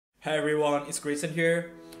Hey everyone, it's Grayson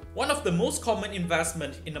here. One of the most common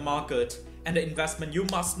investment in the market and the investment you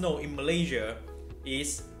must know in Malaysia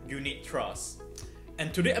is unit trust.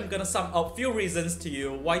 And today I'm gonna sum up few reasons to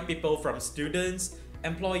you why people from students,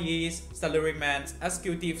 employees, salarymen,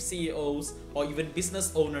 executives, CEOs, or even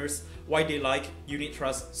business owners, why they like unit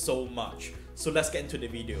trust so much. So let's get into the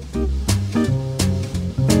video.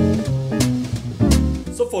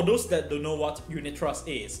 So for those that don't know what unit trust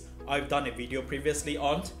is, I've done a video previously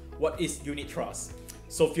on what is unit trust.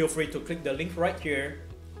 So feel free to click the link right here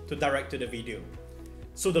to direct to the video.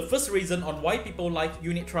 So the first reason on why people like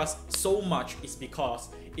unit trust so much is because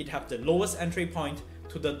it have the lowest entry point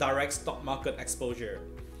to the direct stock market exposure.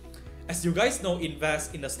 As you guys know,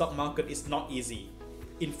 invest in the stock market is not easy.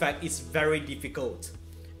 In fact, it's very difficult.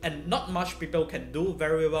 And not much people can do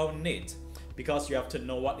very well in it because you have to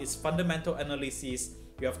know what is fundamental analysis,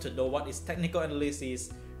 you have to know what is technical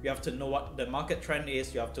analysis, you have to know what the market trend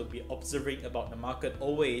is, you have to be observing about the market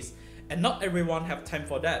always, and not everyone have time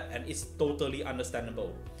for that, and it's totally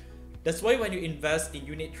understandable. That's why when you invest in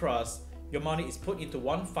unit trust, your money is put into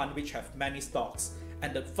one fund which have many stocks,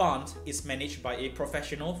 and the fund is managed by a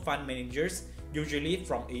professional fund managers, usually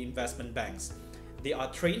from investment banks. They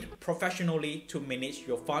are trained professionally to manage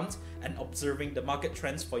your fund and observing the market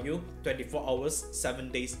trends for you 24 hours,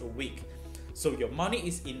 7 days a week. So your money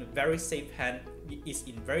is in very safe hand, is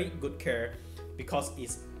in very good care because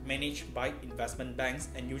it's managed by investment banks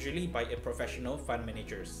and usually by a professional fund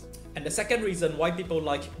managers. And the second reason why people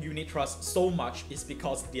like unit trust so much is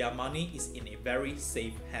because their money is in a very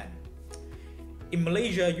safe hand. In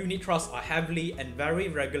Malaysia, unit trusts are heavily and very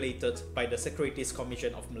regulated by the Securities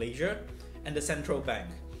Commission of Malaysia and the central bank.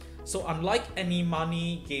 So unlike any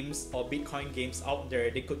money games or Bitcoin games out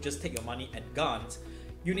there, they could just take your money and gone.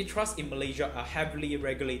 Unit trusts in Malaysia are heavily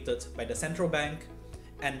regulated by the central bank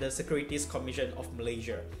and the Securities Commission of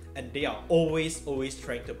Malaysia, and they are always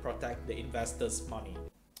trying to protect the investors' money.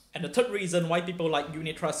 And the third reason why people like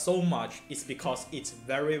unit trust so much is because it's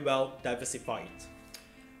very well diversified.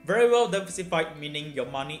 Very well diversified meaning your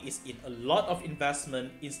money is in a lot of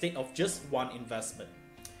investment instead of just one investment.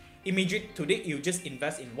 Imagine today you just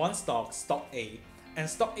invest in one stock, stock A, and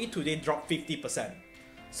stock A today dropped 50%.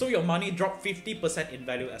 So your money dropped 50% in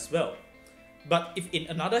value as well. But if in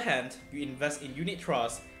another hand, you invest in unit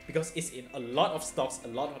trust, because it's in a lot of stocks, a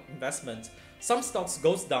lot of investments, some stocks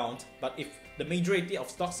goes down, but if the majority of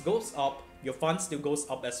stocks goes up, your fund still goes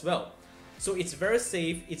up as well. So it's very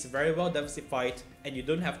safe, it's very well diversified, and you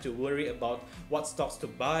don't have to worry about what stocks to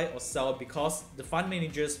buy or sell because the fund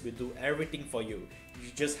managers will do everything for you.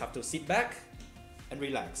 You just have to sit back and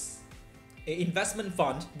relax. An investment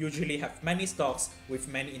fund usually have many stocks with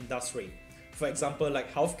many industry. For example,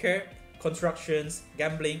 like healthcare, constructions,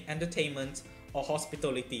 gambling, entertainment, or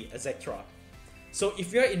hospitality, etc. So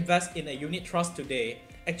if you invest in a unit trust today,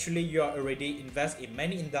 actually you are already invest in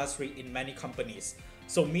many industry in many companies.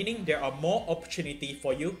 So meaning there are more opportunity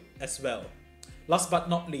for you as well. Last but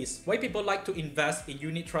not least, why people like to invest in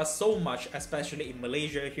unit trust so much, especially in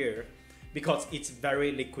Malaysia here, because it's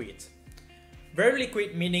very liquid. Very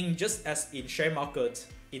liquid meaning just as in share market,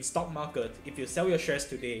 in stock market, if you sell your shares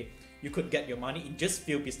today, you could get your money in just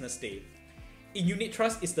few business days. In unit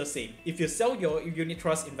trust it's the same. If you sell your unit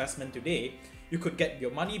trust investment today, you could get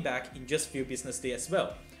your money back in just few business days as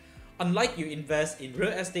well. Unlike you invest in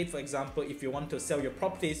real estate, for example, if you want to sell your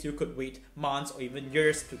properties, you could wait months or even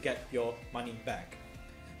years to get your money back.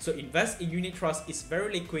 So invest in unit trust is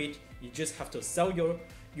very liquid. You just have to sell your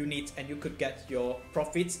units and you could get your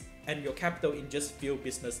profits and your capital in just few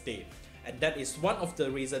business days. And that is one of the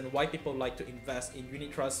reasons why people like to invest in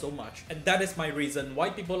unit trust so much. And that is my reason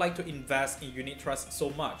why people like to invest in unit trust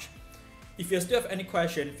so much. If you still have any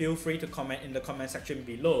question, feel free to comment in the comment section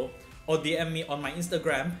below or DM me on my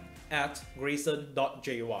Instagram at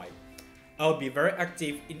grayson.jy. I'll be very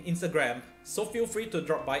active in Instagram, so feel free to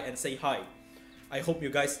drop by and say hi. I hope you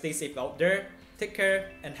guys stay safe out there, take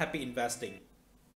care, and happy investing.